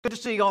to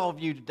see all of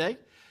you today,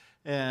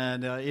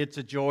 and it's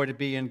a joy to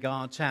be in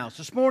God's house.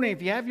 This morning, if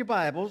you have your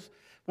Bibles,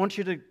 I want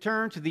you to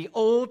turn to the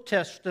Old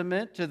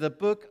Testament, to the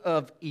book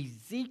of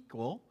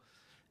Ezekiel,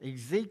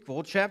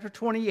 chapter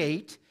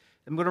 28.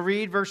 I'm going to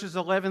read verses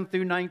 11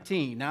 through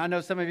 19. Now, I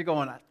know some of you are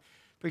going,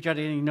 Preacher, I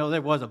didn't even know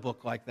there was a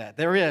book like that.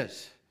 There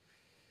is.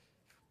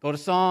 Go to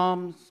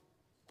Psalms,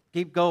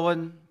 keep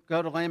going,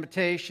 go to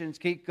Lamentations,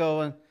 keep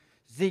going,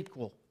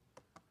 Ezekiel.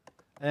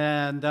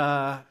 And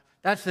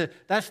that's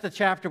the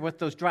chapter with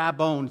those dry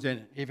bones in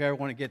it. If you ever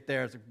want to get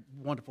there, it's a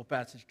wonderful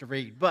passage to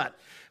read. But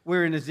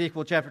we're in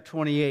Ezekiel chapter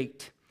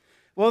 28.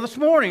 Well, this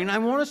morning, I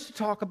want us to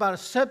talk about a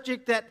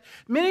subject that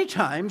many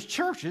times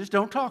churches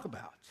don't talk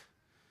about.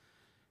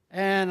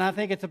 And I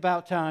think it's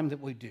about time that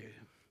we do.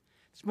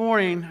 This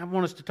morning, I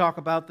want us to talk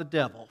about the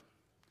devil.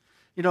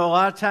 You know, a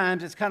lot of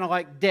times it's kind of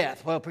like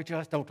death. Well, preacher,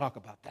 let's don't talk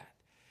about that.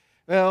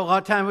 Well, a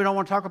lot of times we don't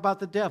want to talk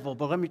about the devil.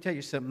 But let me tell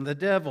you something. The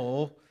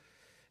devil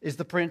is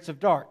the prince of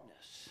darkness.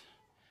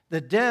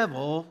 The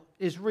devil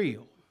is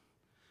real.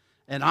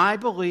 And I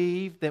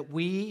believe that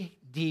we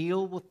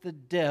deal with the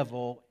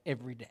devil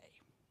every day.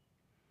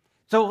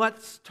 So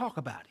let's talk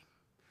about him.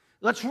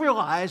 Let's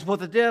realize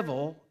what the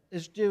devil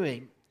is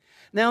doing.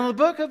 Now, in the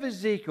book of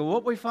Ezekiel,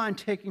 what we find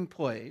taking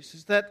place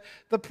is that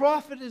the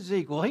prophet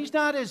Ezekiel, he's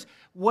not as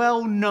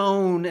well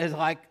known as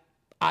like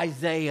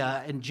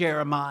Isaiah and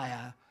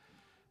Jeremiah,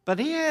 but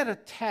he had a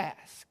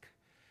task.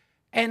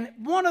 And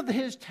one of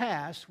his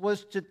tasks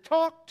was to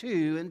talk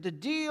to and to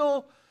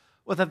deal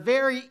with a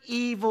very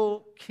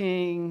evil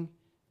king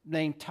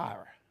named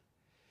Tyre.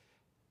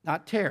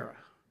 Not Terah,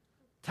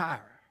 Tyre.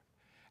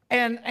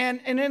 And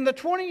in the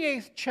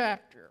 28th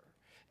chapter,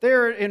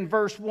 there in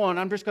verse 1,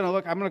 I'm going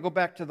to go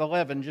back to the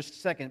 11 just a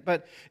second.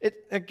 But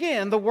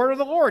again, the word of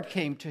the Lord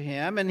came to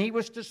him, and he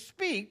was to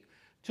speak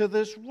to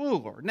this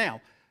ruler.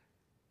 Now,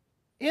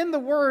 in the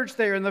words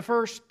there in the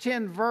first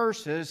 10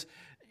 verses,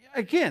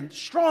 again,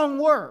 strong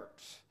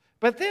words.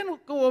 But then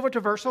go over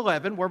to verse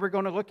 11, where we're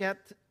going to look at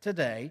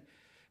today,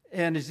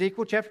 in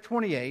Ezekiel chapter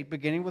 28,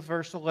 beginning with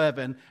verse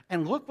 11,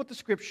 and look what the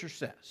scripture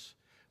says.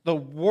 The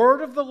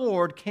word of the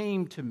Lord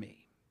came to me,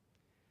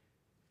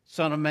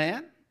 Son of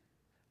man,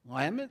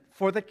 lament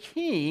for the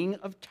king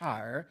of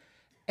Tyre,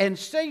 and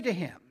say to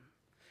him,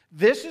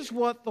 this is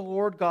what the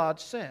Lord God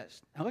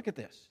says. Now look at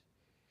this.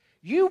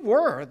 You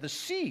were the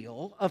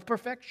seal of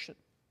perfection,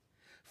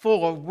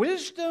 full of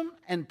wisdom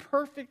and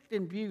perfect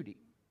in beauty.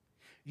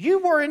 You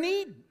were in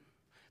Eden,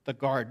 the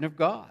garden of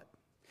God.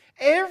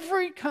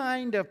 Every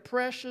kind of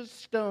precious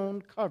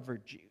stone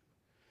covered you.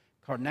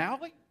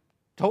 Carnelian,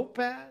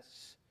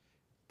 topaz,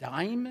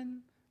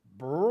 diamond,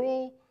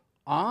 beryl,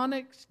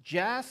 onyx,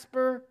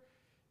 jasper.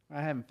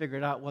 I haven't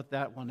figured out what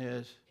that one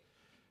is.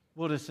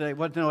 We'll just say,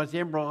 well, no, it's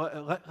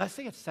emerald. Let's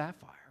say it's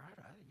sapphire.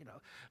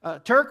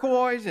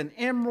 Turquoise and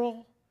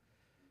emerald.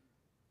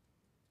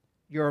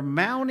 Your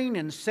mounting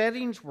and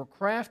settings were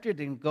crafted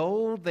in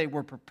gold. They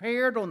were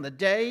prepared on the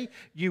day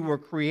you were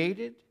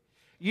created.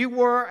 You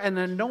were an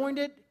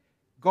anointed,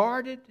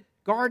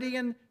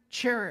 guardian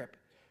cherub,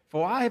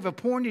 for I have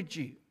appointed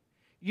you.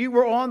 You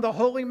were on the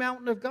holy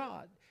mountain of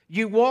God.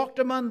 You walked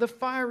among the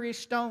fiery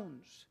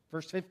stones.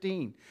 Verse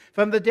 15,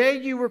 from the day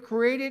you were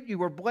created, you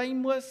were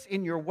blameless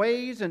in your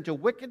ways until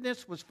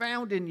wickedness was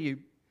found in you.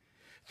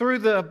 Through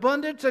the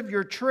abundance of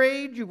your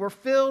trade, you were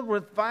filled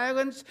with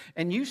violence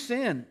and you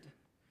sinned.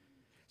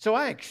 So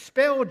I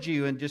expelled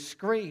you in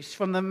disgrace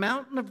from the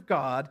mountain of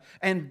God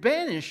and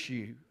banished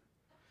you,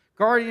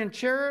 guardian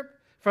cherub,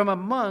 from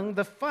among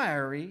the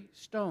fiery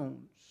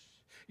stones.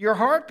 Your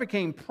heart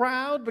became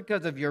proud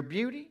because of your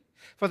beauty.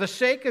 For the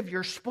sake of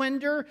your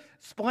splendor,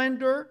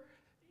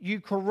 you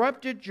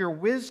corrupted your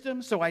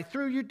wisdom, so I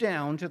threw you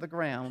down to the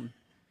ground.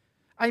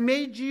 I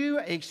made you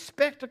a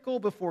spectacle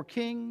before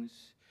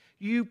kings.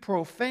 You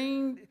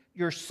profaned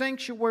your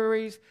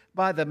sanctuaries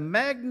by the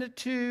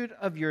magnitude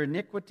of your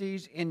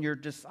iniquities in your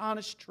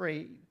dishonest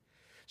trade.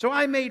 So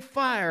I made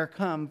fire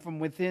come from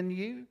within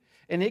you,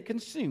 and it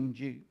consumed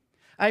you.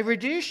 I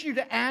reduced you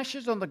to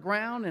ashes on the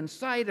ground in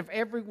sight of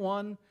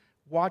everyone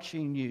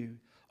watching you.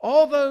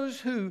 All those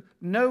who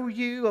know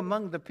you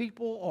among the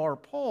people are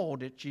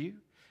appalled at you.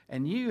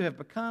 And you have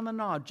become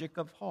an object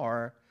of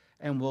horror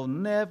and will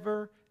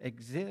never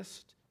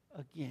exist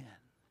again.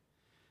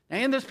 Now,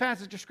 in this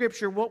passage of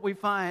Scripture, what we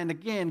find,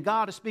 again,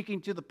 God is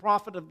speaking to the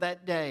prophet of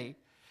that day.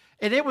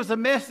 And it was a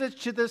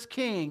message to this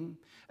king,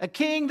 a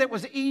king that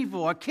was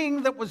evil, a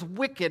king that was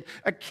wicked,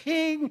 a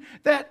king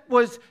that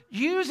was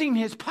using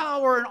his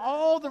power in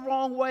all the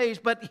wrong ways.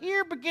 But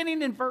here,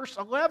 beginning in verse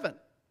 11,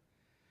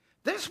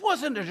 this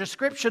wasn't a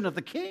description of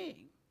the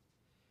king.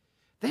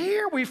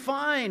 There we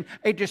find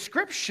a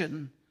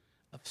description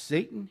of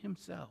Satan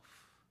himself,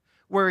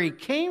 where he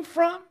came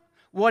from,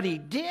 what he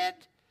did,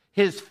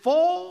 his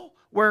fall,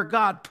 where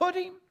God put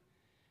him.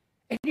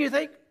 And you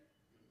think,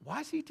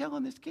 why is he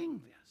telling this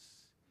king this?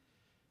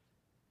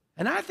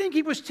 And I think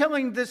he was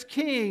telling this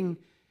king,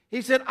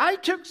 he said, I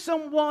took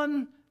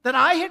someone that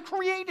I had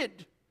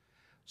created,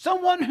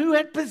 someone who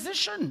had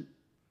position,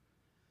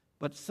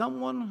 but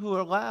someone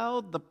who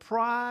allowed the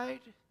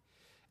pride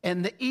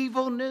and the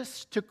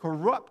evilness to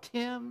corrupt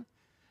him.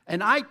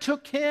 And I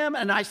took him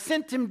and I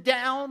sent him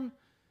down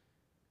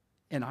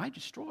and I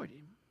destroyed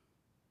him.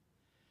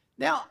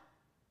 Now,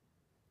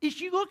 as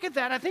you look at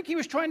that, I think he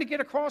was trying to get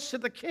across to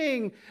the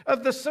king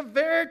of the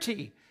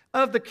severity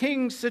of the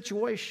king's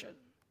situation.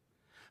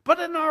 But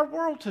in our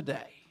world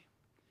today,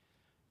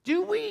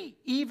 do we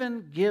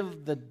even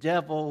give the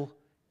devil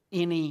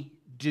any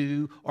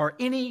due or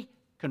any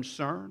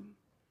concern?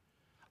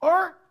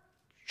 Or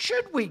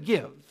should we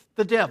give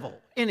the devil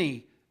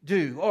any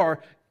due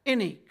or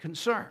any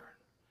concern?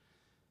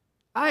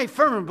 I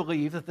firmly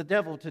believe that the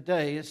devil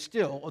today is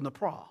still on the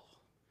prowl.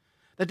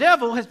 The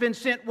devil has been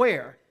sent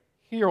where?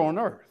 Here on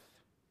earth.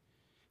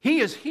 He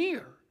is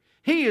here.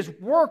 He is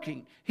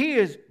working. He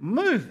is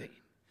moving.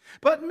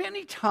 But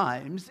many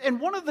times, and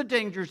one of the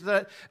dangers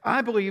that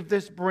I believe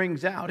this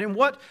brings out, and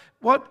what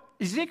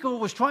Ezekiel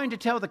was trying to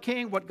tell the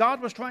king, what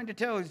God was trying to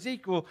tell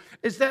Ezekiel,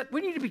 is that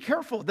we need to be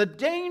careful. The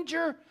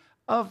danger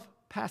of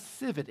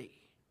passivity.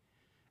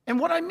 And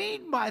what I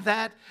mean by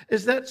that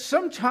is that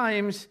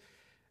sometimes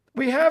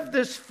we have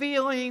this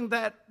feeling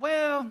that,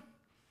 well,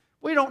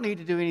 we don't need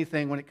to do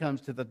anything when it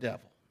comes to the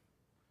devil.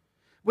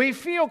 We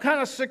feel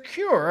kind of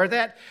secure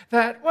that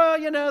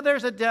well,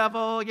 there's a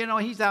devil,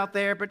 he's out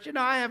there, but,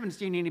 I haven't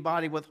seen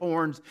anybody with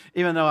horns,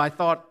 even though I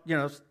thought,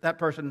 that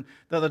person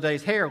the other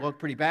day's hair looked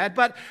pretty bad.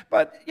 But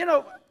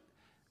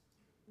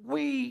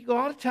we a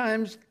lot of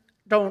times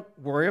don't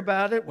worry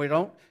about it. We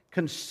don't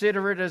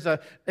consider it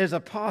as a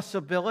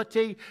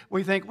possibility.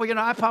 We think, well,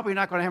 I'm probably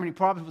not going to have any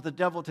problems with the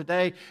devil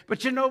today.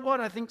 But you know what?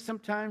 I think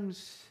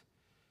sometimes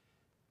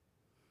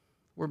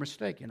we're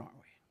mistaken, aren't we?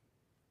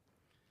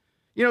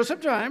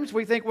 Sometimes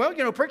we think, well,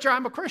 preacher,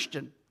 I'm a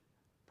Christian.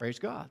 Praise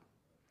God.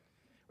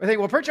 We think,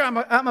 well, preacher,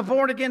 I'm a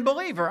born-again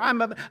believer.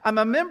 I'm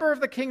a member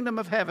of the kingdom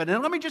of heaven.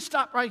 And let me just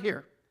stop right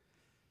here.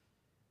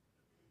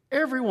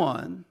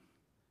 Everyone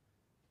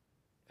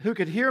who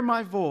could hear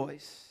my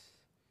voice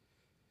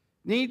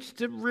needs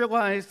to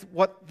realize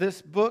what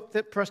this book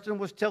that Preston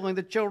was telling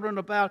the children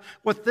about,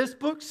 what this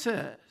book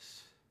says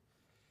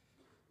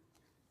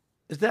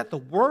is that the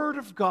Word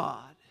of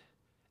God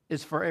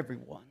is for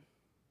everyone.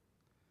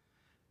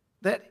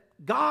 That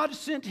God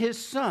sent His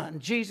Son,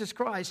 Jesus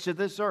Christ, to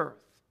this earth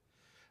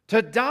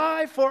to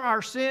die for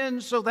our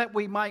sins so that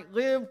we might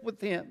live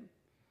with Him.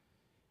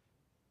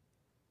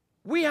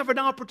 We have an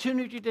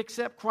opportunity to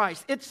accept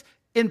Christ. It's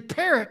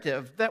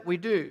imperative that we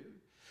do,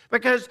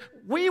 because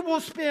we will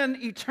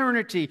spend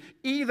eternity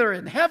either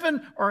in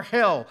heaven or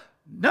hell.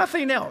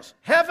 Nothing else.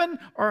 Heaven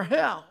or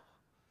hell.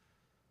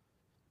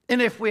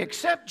 And if we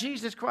accept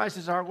Jesus Christ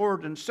as our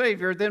Lord and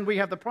Savior, then we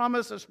have the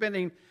promise of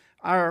spending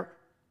our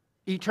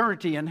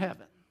eternity in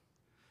heaven.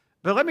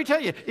 But let me tell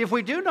you, if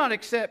we do not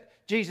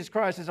accept Jesus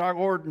Christ as our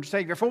Lord and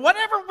Savior, for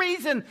whatever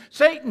reason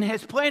Satan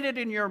has planted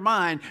in your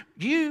mind,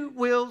 you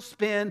will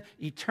spend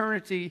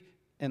eternity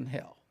in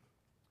hell.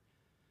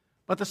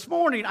 But this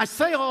morning, I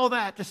say all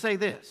that to say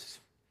this.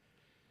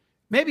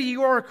 Maybe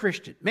you are a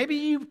Christian. Maybe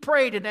you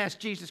prayed and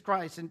asked Jesus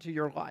Christ into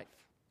your life.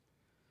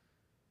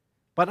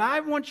 But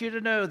I want you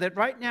to know that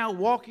right now,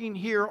 walking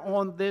here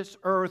on this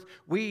earth,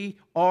 we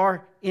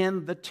are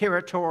in the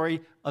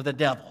territory of the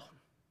devil.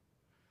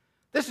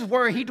 This is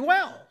where he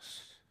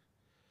dwells.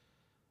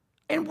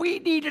 And we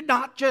need to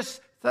not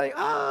just say,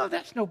 oh,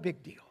 that's no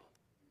big deal.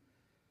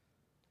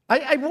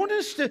 I want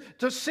us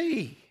to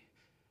see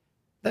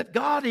that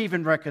God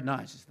even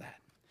recognizes that.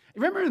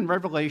 Remember in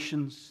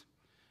Revelations,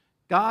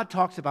 God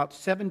talks about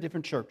 7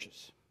 different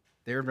churches.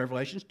 There in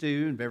Revelations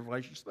 2 and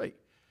Revelations 3.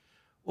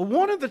 Well,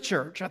 one of the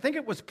church, I think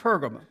it was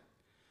Pergamum,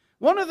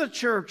 one of the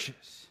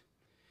churches,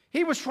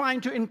 he was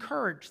trying to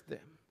encourage them.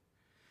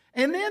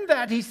 And in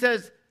that he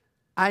says,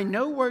 I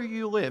know where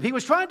you live. He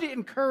was trying to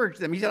encourage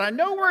them. He said, I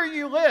know where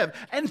you live.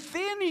 And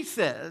then he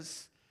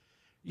says,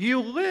 you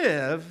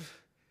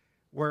live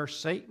where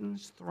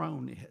Satan's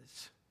throne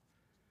is.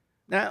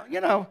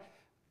 Now,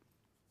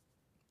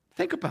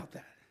 think about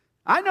that.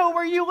 I know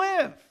where you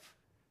live,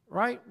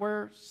 right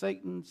where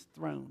Satan's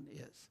throne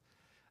is.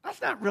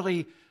 That's not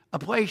really a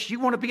place you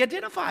want to be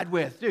identified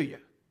with, do you?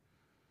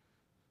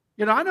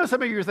 I know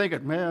some of you are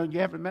thinking, man, you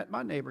haven't met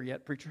my neighbor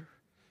yet, preacher.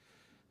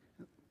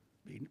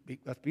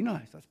 Let's be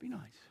nice. Let's be nice.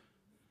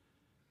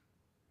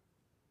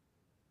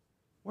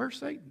 Where's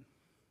Satan?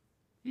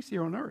 He's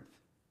here on earth.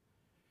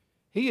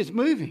 He is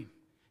moving.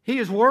 He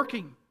is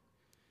working.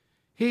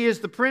 He is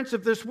the prince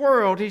of this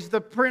world. He's the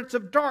prince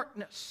of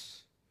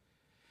darkness.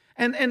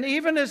 And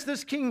even as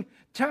this King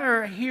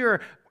Tyre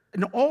here,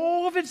 in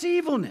all of its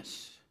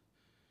evilness,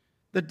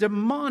 the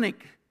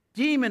demonic,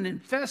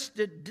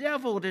 demon-infested,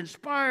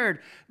 devil-inspired,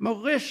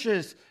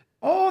 malicious,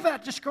 all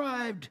that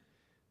described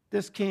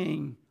this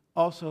king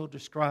also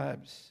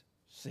describes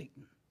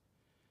Satan.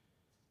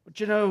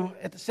 But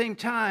at the same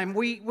time,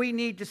 we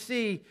need to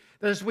see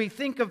that as we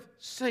think of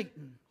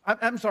Satan,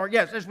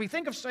 as we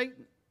think of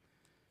Satan,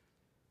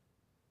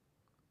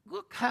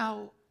 look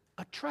how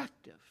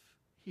attractive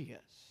he is.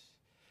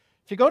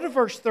 If you go to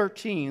verse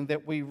 13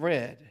 that we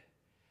read,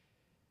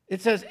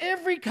 it says,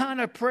 every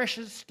kind of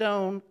precious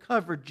stone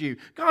covered you.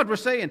 God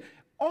was saying,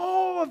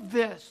 all of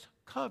this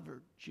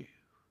covered you.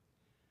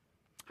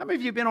 How many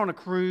of you have been on a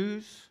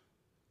cruise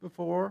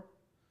before?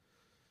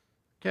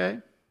 Okay.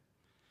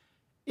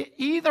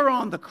 Either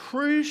on the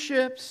cruise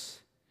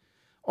ships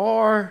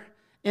or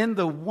in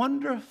the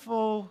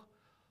wonderful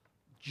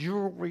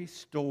jewelry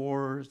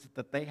stores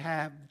that they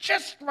have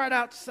just right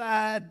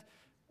outside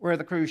where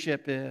the cruise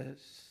ship is,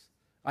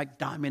 like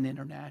Diamond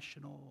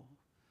International,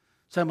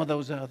 some of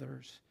those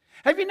others.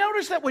 Have you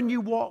noticed that when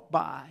you walk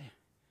by,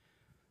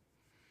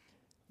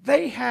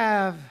 they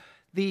have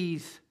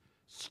these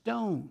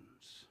stones,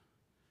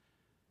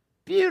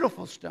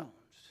 beautiful stones,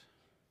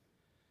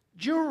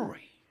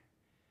 jewelry,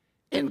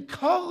 in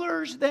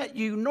colors that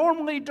you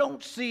normally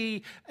don't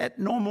see at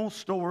normal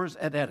stores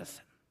at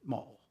Edison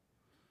Mall.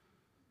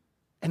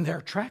 And they're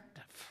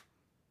attractive.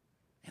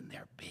 And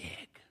they're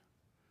big.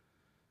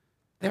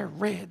 They're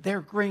red,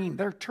 they're green,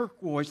 they're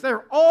turquoise.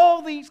 They're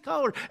all these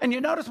colors. And you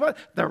notice what?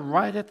 They're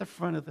right at the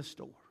front of the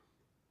store.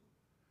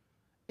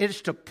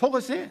 It's to pull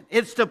us in.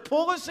 It's to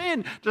pull us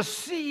in to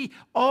see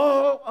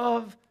all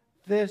of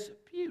this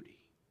beauty.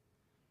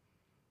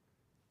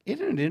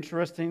 Isn't it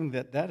interesting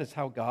that that is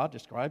how God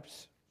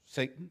describes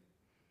Satan?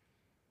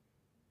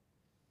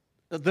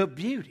 The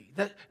beauty,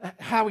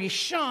 how he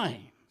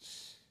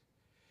shines.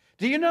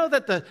 Do you know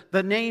that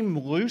the name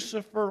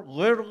Lucifer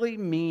literally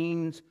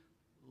means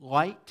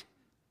light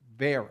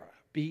bearer?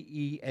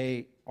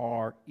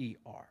 Bearer. You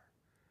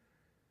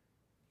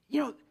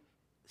know,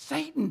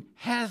 Satan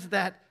has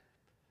that,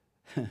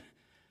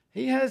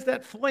 he has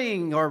that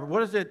fling, or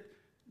what is it?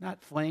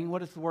 Not fling,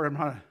 what is the word? I'm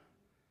not.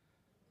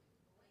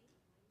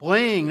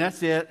 Bling,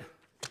 that's it.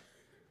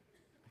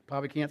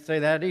 Probably can't say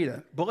that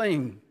either.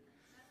 Bling.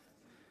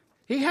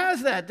 He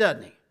has that,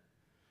 doesn't he?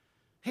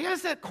 He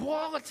has that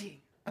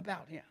quality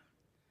about him.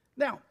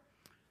 Now,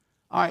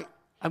 all right,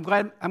 I'm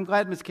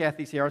glad Miss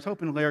Kathy's here. I was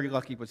hoping Larry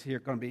Lucky was here,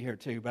 going to be here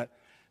too,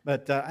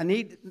 but I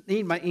need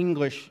my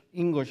English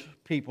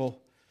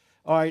people.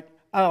 All right,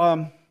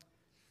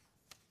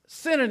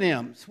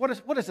 synonyms.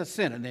 What is a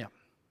synonym?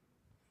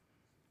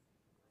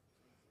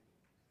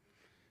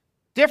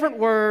 Different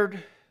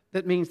word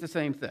that means the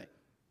same thing,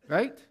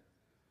 right?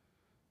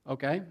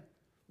 Okay.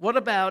 What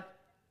about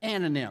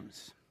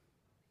antonyms?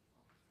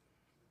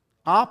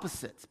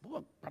 Opposites.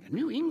 Boy, got a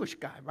new English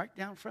guy right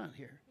down front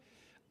here.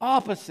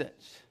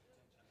 Opposites.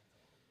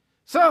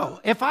 So,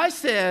 if I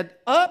said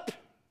up,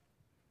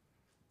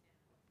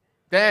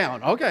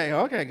 down.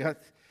 Okay.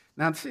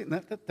 Now, see,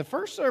 the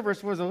first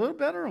service was a little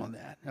better on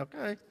that.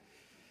 Okay.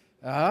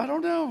 I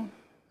don't know.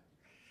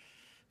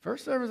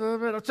 First service was a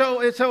little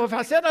better. So if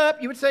I said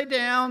up, you would say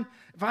down.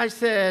 If I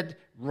said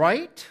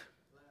right,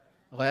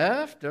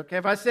 left. Okay.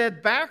 If I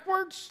said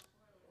backwards,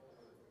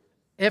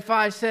 if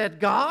I said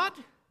God,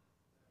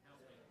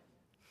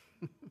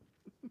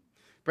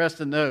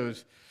 Preston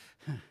knows.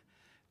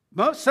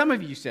 Some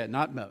of you said,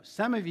 not most,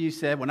 some of you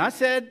said, when I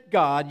said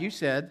God, you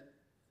said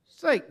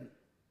Satan.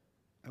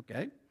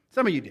 Okay?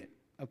 Some of you did.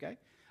 Okay?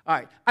 All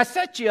right. I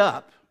set you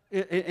up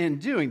in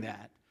doing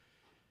that.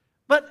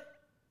 But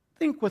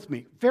think with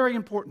me. Very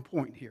important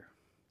point here.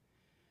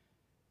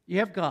 You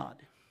have God.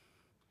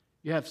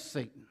 You have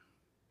Satan.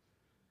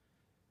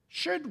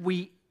 Should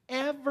we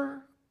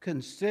ever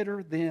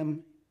consider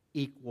them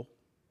equal?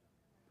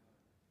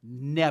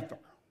 Never.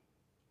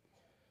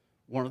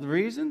 One of the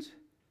reasons,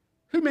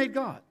 who made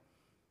God?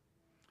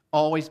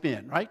 Always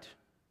been, right?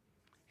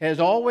 Has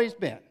always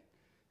been.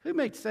 Who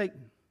made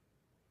Satan?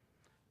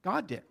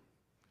 God did.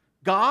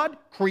 God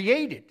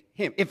created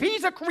him. If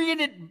he's a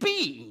created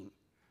being,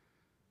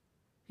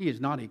 he is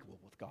not equal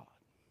with God.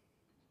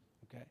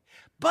 Okay?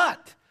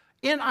 But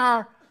in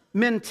our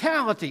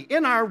mentality,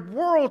 in our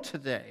world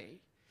today,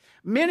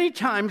 many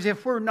times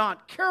if we're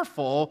not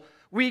careful,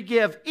 we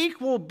give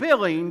equal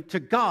billing to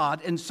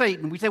God and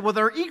Satan. We say, well,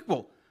 they're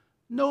equal.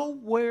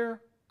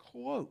 Nowhere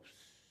close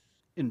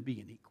in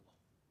being equal.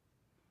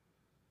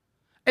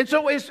 And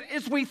so as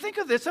we think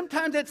of this,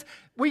 sometimes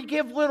we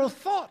give little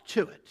thought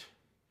to it.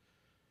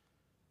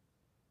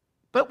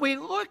 But we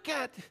look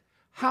at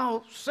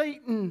how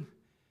Satan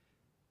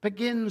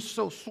begins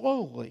so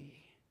slowly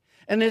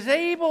and is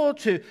able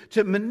to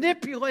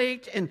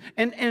manipulate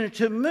and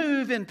to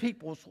move in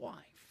people's life.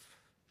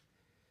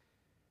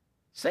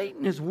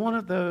 Satan is one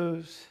of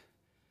those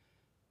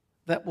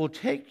that will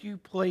take you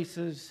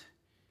places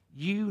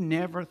you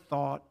never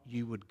thought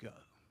you would go.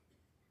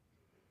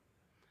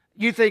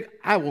 You think,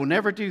 I will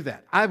never do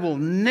that. I will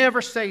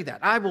never say that.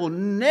 I will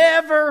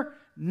never.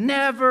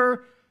 And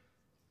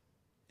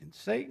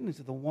Satan is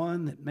the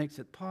one that makes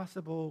it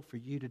possible for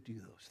you to do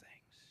those things.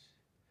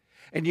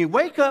 And you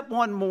wake up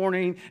one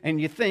morning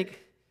and you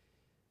think,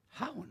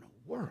 how in the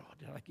world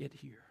did I get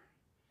here?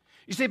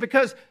 You see,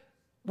 because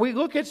we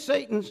look at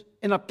Satan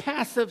in a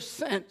passive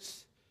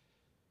sense,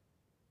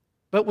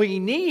 but we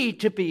need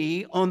to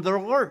be on the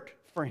alert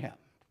for him.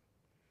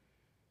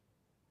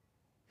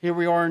 Here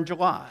we are in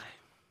July.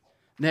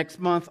 Next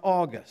month,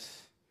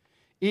 August.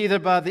 Either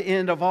by the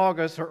end of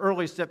August or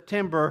early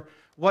September,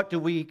 what do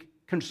we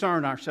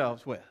concern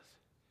ourselves with?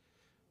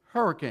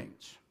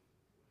 Hurricanes.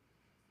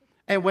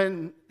 And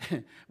when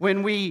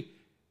we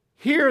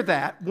hear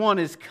that, one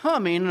is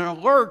coming, an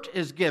alert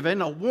is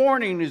given, a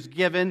warning is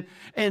given,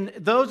 and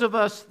those of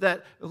us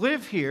that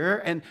live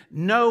here and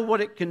know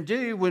what it can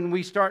do when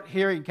we start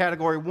hearing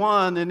category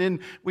 1, and then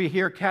we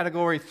hear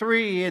category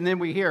 3, and then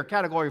we hear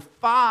category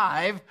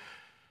 5,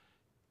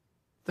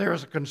 there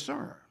is a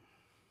concern.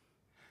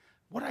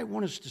 What I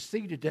want us to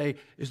see today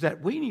is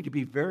that we need to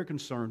be very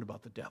concerned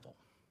about the devil.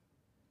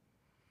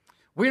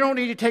 We don't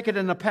need to take it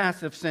in a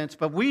passive sense,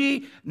 but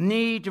we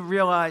need to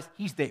realize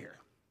he's there.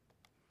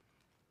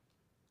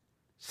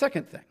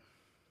 Second thing,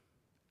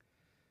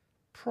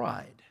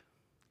 pride.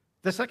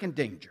 The second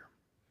danger.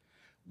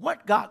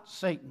 What got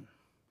Satan?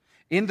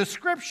 In the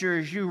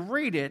scriptures, you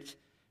read it,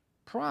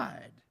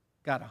 pride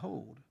got a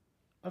hold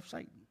of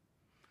Satan.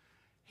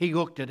 He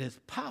looked at his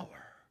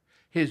power,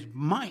 his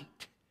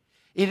might.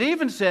 It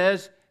even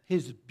says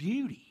his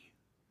beauty.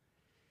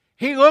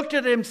 He looked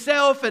at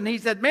himself and he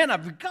said, man,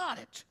 I've got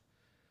it.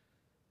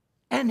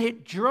 And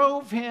it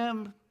drove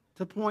him to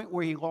the point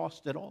where he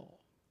lost it all.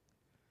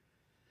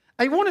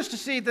 I want us to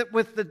see that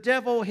with the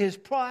devil, his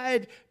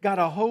pride got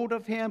a hold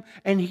of him,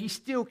 and he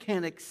still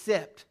can't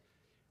accept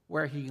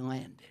where he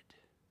landed.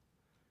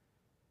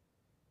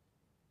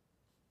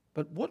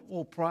 But what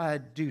will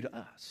pride do to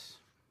us?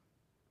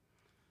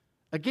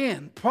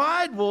 Again,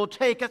 pride will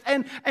take us,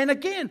 and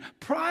again,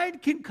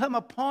 pride can come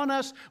upon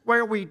us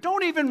where we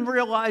don't even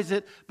realize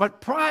it, but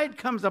pride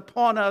comes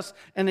upon us,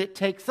 and it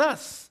takes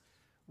us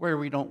where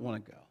we don't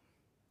want to go.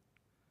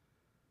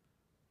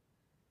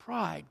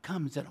 Pride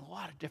comes in a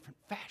lot of different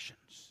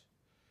fashions.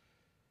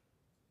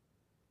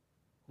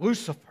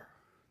 Lucifer,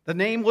 the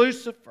name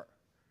Lucifer.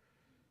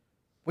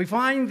 We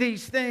find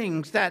these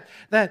things that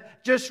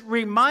just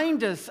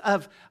remind us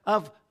of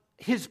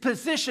his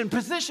position.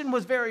 Position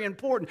was very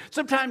important.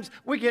 Sometimes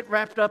we get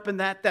wrapped up in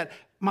that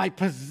my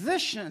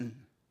position.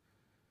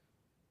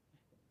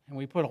 And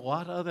we put a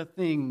lot of other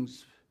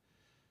things.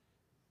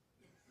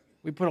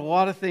 We put a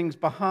lot of things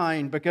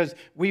behind because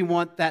we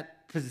want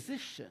that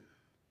position.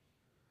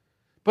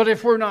 But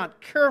if we're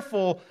not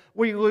careful,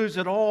 we lose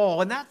it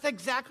all. And that's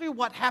exactly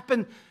what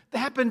happened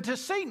to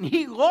Satan.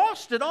 He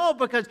lost it all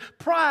because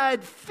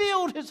pride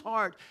filled his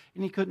heart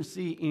and he couldn't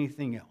see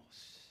anything else.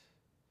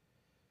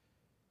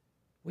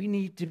 We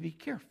need to be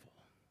careful.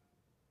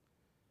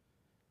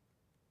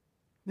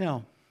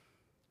 Now,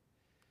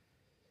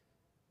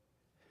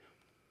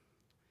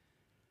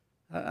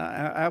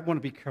 I want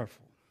to be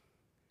careful.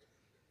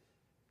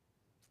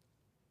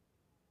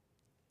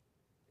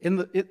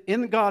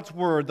 In God's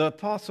Word, the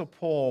Apostle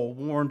Paul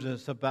warns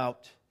us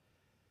about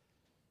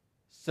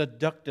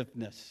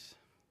seductiveness,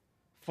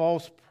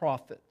 false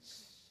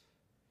prophets.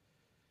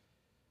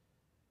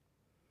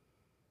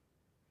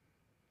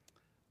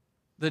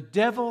 The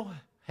devil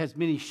has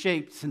many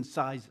shapes and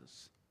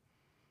sizes.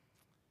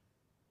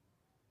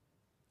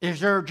 Is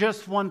there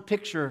just one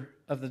picture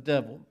of the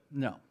devil?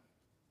 No.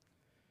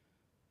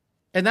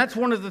 And that's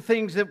one of the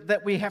things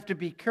that we have to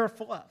be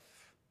careful of.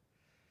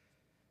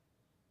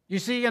 You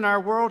see, in our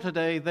world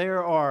today,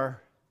 there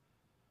are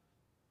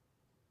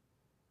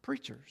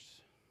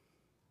preachers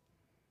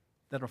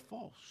that are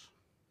false.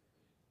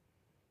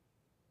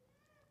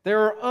 There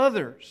are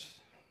others.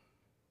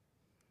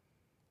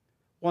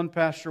 One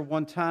pastor,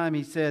 one time,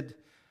 he said,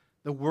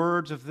 the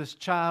words of this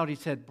child, he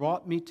said,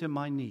 brought me to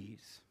my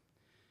knees.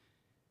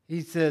 He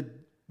said,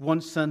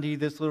 one Sunday,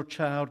 this little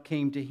child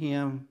came to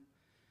him,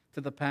 to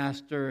the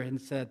pastor,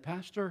 and said,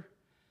 Pastor,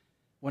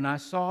 when I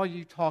saw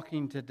you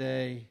talking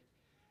today,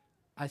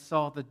 I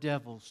saw the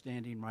devil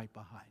standing right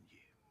behind you.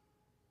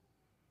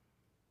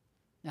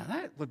 Now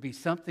that would be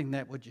something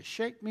that would just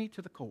shake me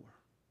to the core.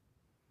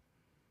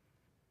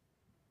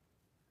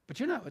 But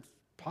you know, it's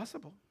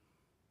possible.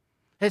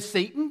 Has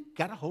Satan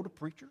got a hold of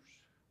preachers?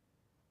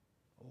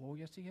 Oh,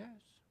 yes, he has.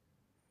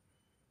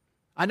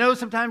 I know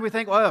sometimes we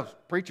think, well,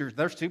 preachers,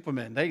 they're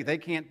supermen. They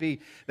can't be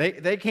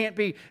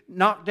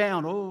knocked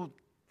down. Oh,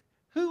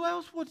 who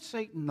else would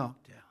Satan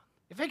knock down?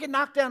 If he can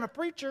knock down a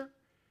preacher,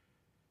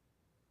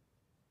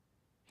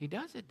 he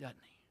does it, doesn't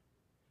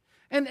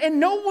he? And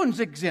no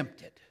one's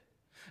exempted.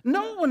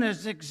 No one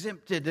is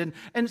exempted.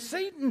 And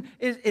Satan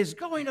is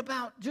going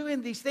about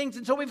doing these things.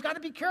 And so we've got to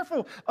be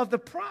careful of the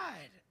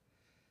pride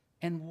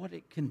and what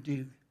it can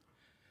do.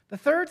 The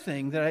third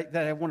thing that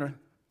I want to,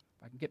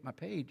 if I can get my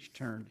page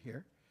turned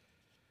here,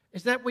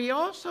 is that we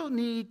also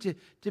need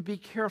to be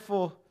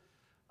careful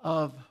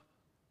of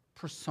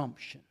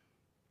presumption.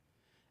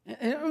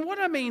 And what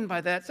I mean by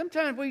that,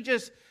 sometimes we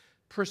just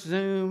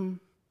presume,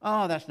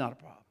 oh, that's not a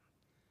problem.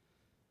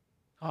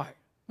 All right.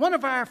 One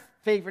of our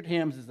favorite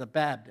hymns is the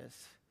Baptist.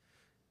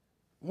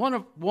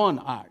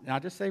 I'll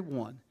just say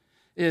one,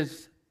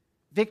 is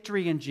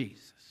Victory in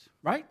Jesus,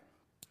 right?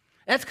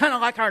 That's kind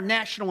of like our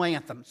national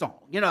anthem song,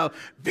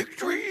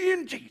 Victory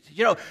in Jesus.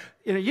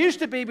 It used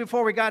to be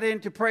before we got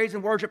into praise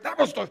and worship, that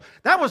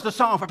was the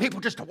song for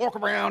people just to walk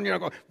around,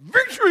 go,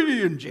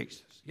 Victory in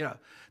Jesus.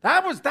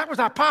 That was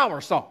our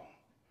power song.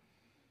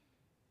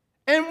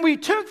 And we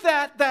took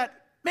that,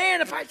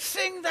 man, if I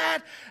sing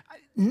that,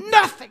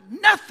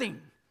 nothing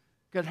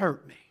could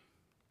hurt me.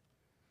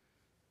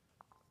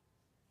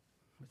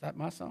 But that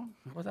my song?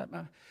 Was that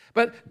my?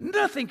 But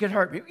nothing could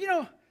hurt me.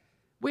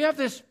 We have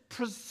this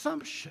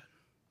presumption.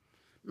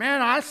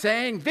 Man, I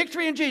sang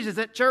Victory in Jesus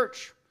at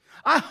church.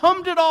 I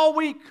hummed it all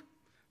week.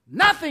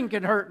 Nothing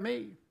can hurt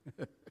me.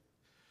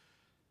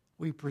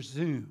 We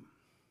presume.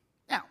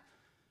 Now,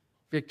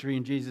 Victory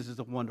in Jesus is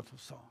a wonderful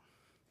song.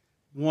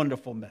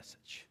 Wonderful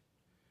message.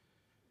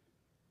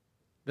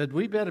 But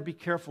we better be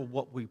careful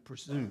what we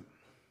presume.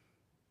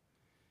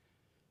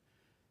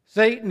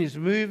 Satan is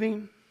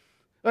moving.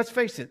 Let's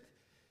face it.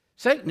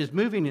 Satan is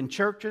moving in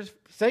churches.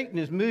 Satan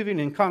is moving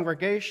in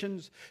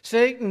congregations.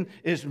 Satan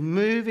is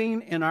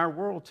moving in our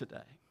world today.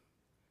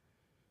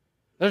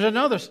 There's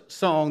another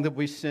song that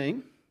we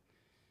sing.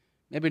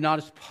 Maybe not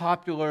as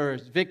popular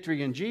as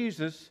Victory in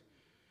Jesus.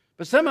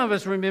 But some of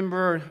us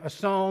remember a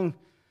song,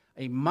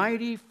 A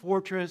Mighty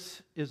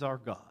Fortress is Our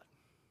God.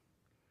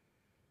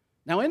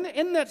 Now,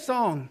 in that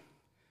song,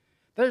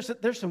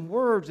 there's some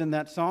words in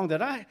that song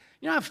that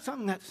I've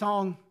sung that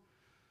song,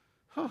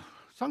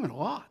 sung it a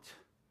lot.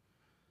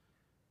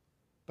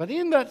 But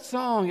in that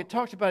song, it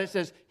talks about, it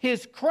says,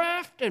 His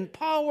craft and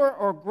power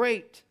are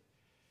great,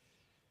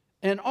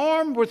 and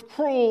armed with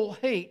cruel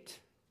hate.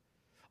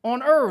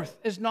 On earth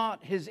is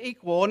not his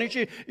equal. And as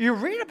you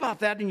read about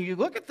that and you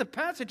look at the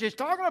passage, it's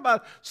talking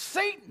about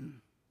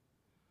Satan.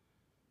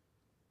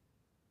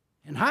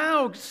 And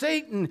how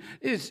Satan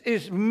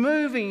is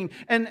moving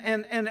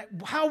and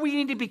how we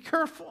need to be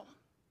careful.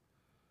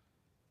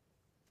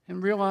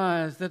 And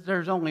realize that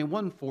there's only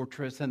one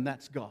fortress, and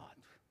that's God.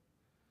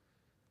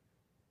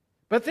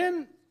 But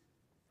then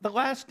the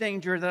last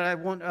danger that I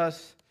want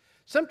us,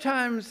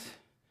 sometimes,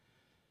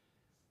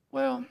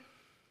 well,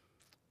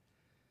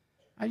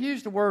 I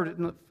used the word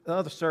in the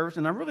other service,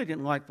 and I really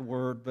didn't like the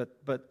word,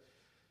 but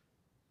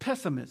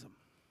pessimism.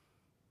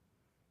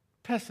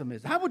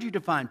 Pessimism. How would you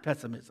define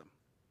pessimism?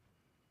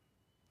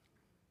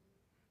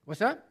 What's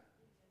that?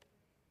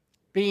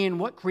 Being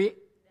what?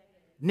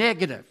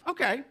 Negative.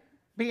 Okay.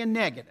 Being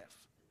negative.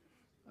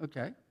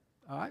 Okay.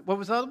 All right. What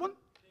was the other one?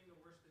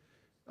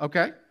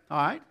 Okay. All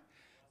right.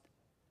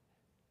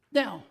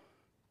 Now,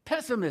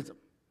 pessimism.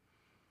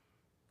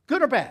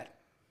 Good or bad?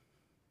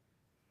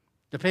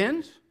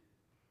 Depends.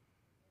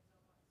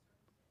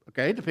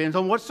 Okay, depends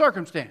on what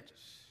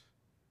circumstances.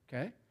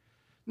 Okay?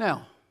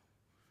 Now,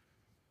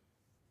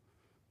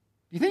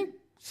 do you think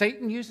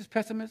Satan uses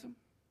pessimism?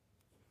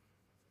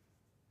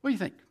 What do you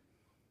think?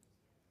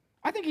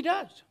 I think he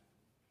does.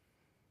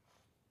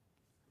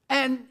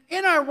 And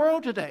in our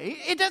world today,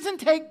 it doesn't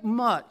take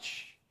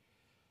much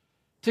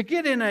to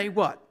get in a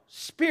what?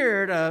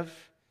 Spirit of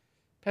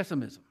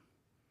pessimism,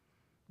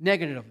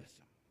 negativism,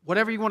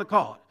 whatever you want to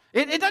call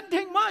it. It doesn't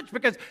take much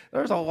because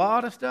there's a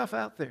lot of stuff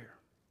out there.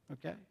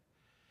 Okay?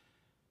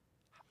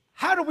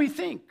 How do we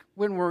think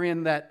when we're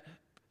in that,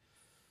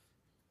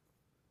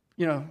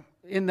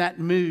 in that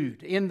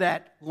mood, in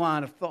that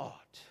line of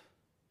thought?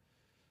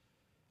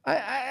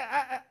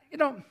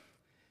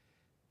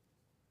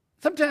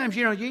 Sometimes,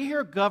 you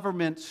hear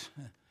governments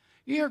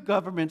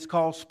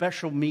call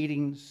special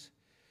meetings,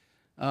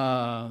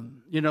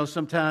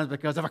 sometimes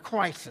because of a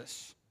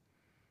crisis.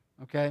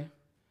 Okay?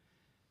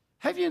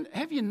 Have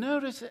you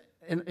noticed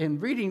in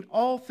reading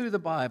all through the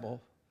Bible,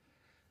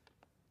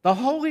 the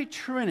Holy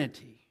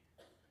Trinity,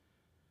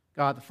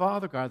 God the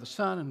Father, God the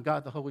Son, and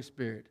God the Holy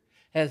Spirit,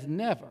 has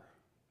never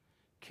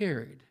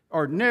carried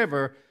or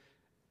never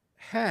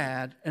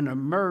had an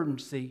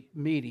emergency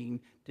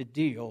meeting to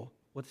deal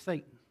with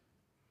Satan.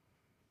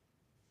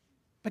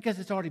 Because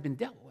it's already been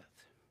dealt with.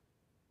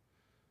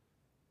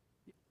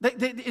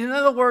 In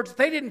other words,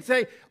 they didn't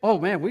say, oh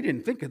man, we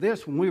didn't think of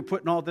this when we were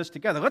putting all this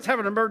together. Let's have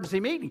an emergency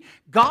meeting.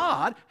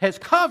 God has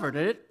covered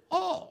it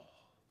all.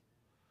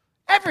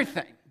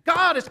 Everything.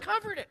 God has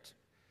covered it.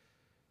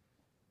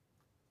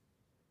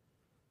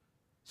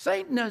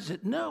 Satan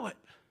doesn't know it.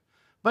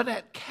 But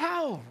at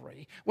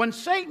Calvary, when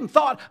Satan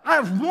thought,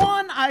 I've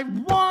won,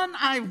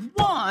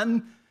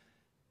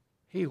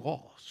 he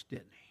lost,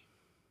 didn't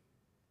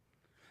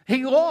he?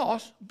 He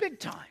lost big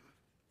time.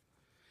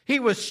 He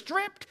was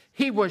stripped.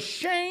 He was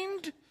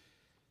shamed.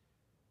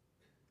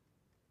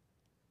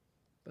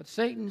 But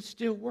Satan's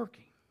still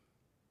working.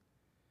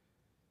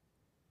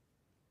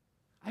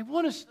 I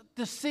want us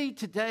to see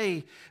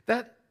today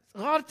that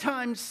a lot of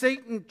times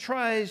Satan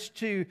tries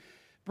to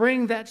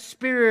bring that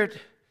spirit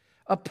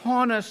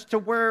upon us to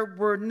where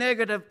we're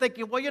negative,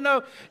 thinking,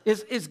 well,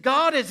 is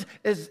God as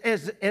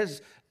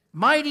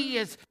mighty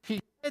as he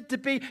said to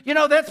be?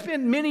 That's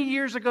been many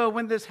years ago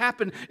when this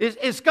happened.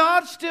 Is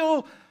God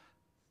still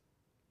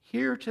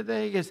here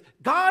today? Is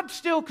God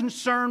still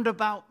concerned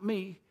about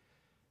me?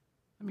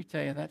 Let me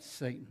tell you, that's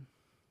Satan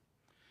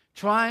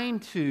trying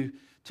to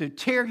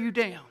tear you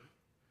down.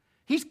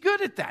 He's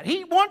good at that.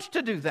 He wants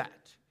to do that.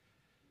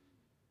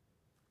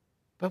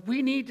 But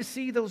we need to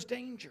see those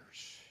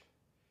dangers.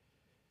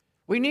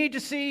 We need to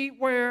see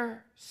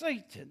where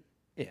Satan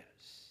is.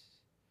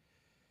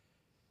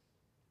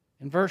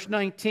 In verse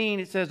 19,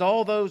 it says,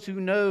 all those who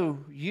know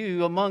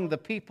you among the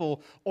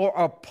people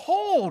are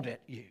appalled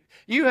at you.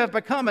 You have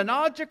become an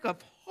object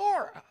of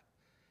horror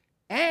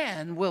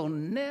and will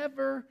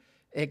never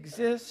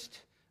exist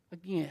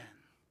again.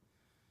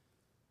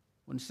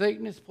 When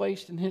Satan is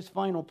placed in his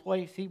final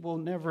place, he will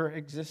never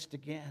exist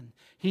again.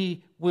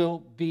 He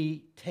will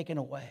be taken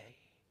away.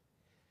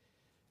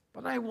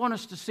 But I want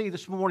us to see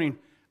this morning,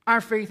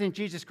 our faith in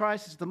Jesus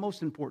Christ is the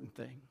most important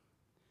thing.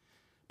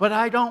 But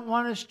I don't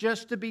want us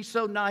just to be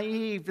so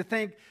naive to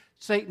think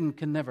Satan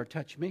can never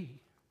touch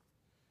me.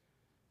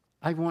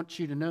 I want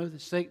you to know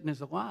that Satan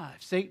is alive.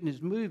 Satan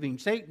is moving.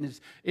 Satan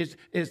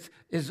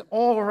is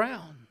all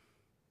around.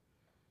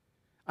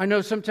 I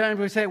know sometimes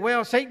we say,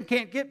 well, Satan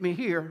can't get me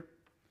here.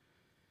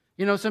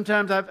 You know,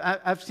 sometimes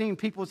I've seen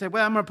people say,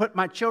 well, I'm going to put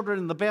my children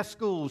in the best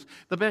schools,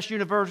 the best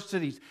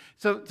universities,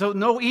 so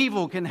no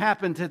evil can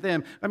happen to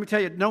them. Let me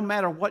tell you, no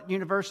matter what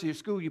university or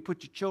school you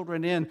put your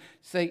children in,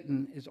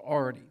 Satan is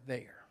already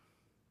there.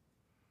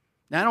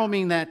 Now, I don't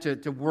mean that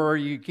to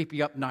worry you, keep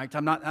you up nights.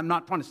 I'm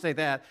not trying to say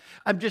that.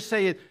 I'm just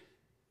saying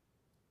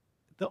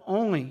the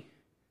only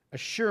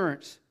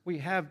assurance we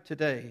have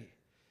today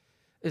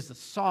is the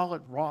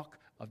solid rock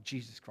of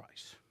Jesus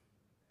Christ.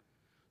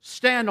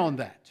 Stand on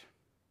that.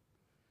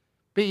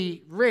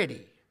 Be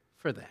ready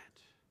for that.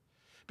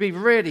 Be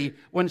ready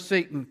when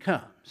Satan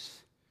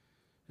comes.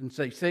 And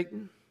say,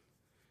 Satan,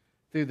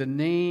 through the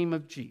name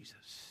of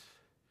Jesus,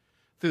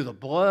 through the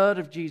blood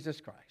of Jesus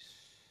Christ,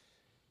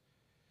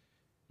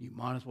 you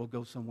might as well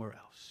go somewhere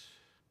else.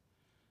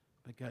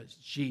 Because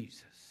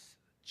Jesus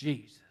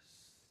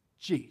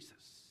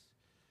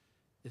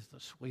is the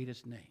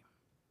sweetest name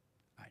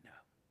I know.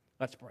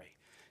 Let's pray.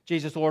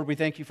 Jesus, Lord, we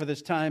thank you for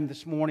this time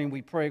this morning.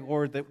 We pray,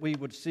 Lord, that we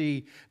would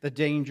see the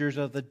dangers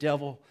of the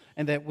devil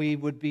and that we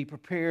would be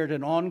prepared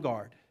and on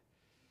guard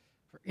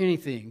for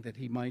anything that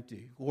he might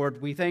do.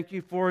 Lord, we thank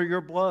you for your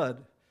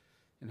blood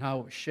and how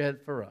it was shed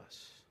for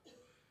us.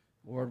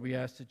 Lord, we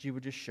ask that you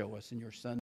would just show us in your Son.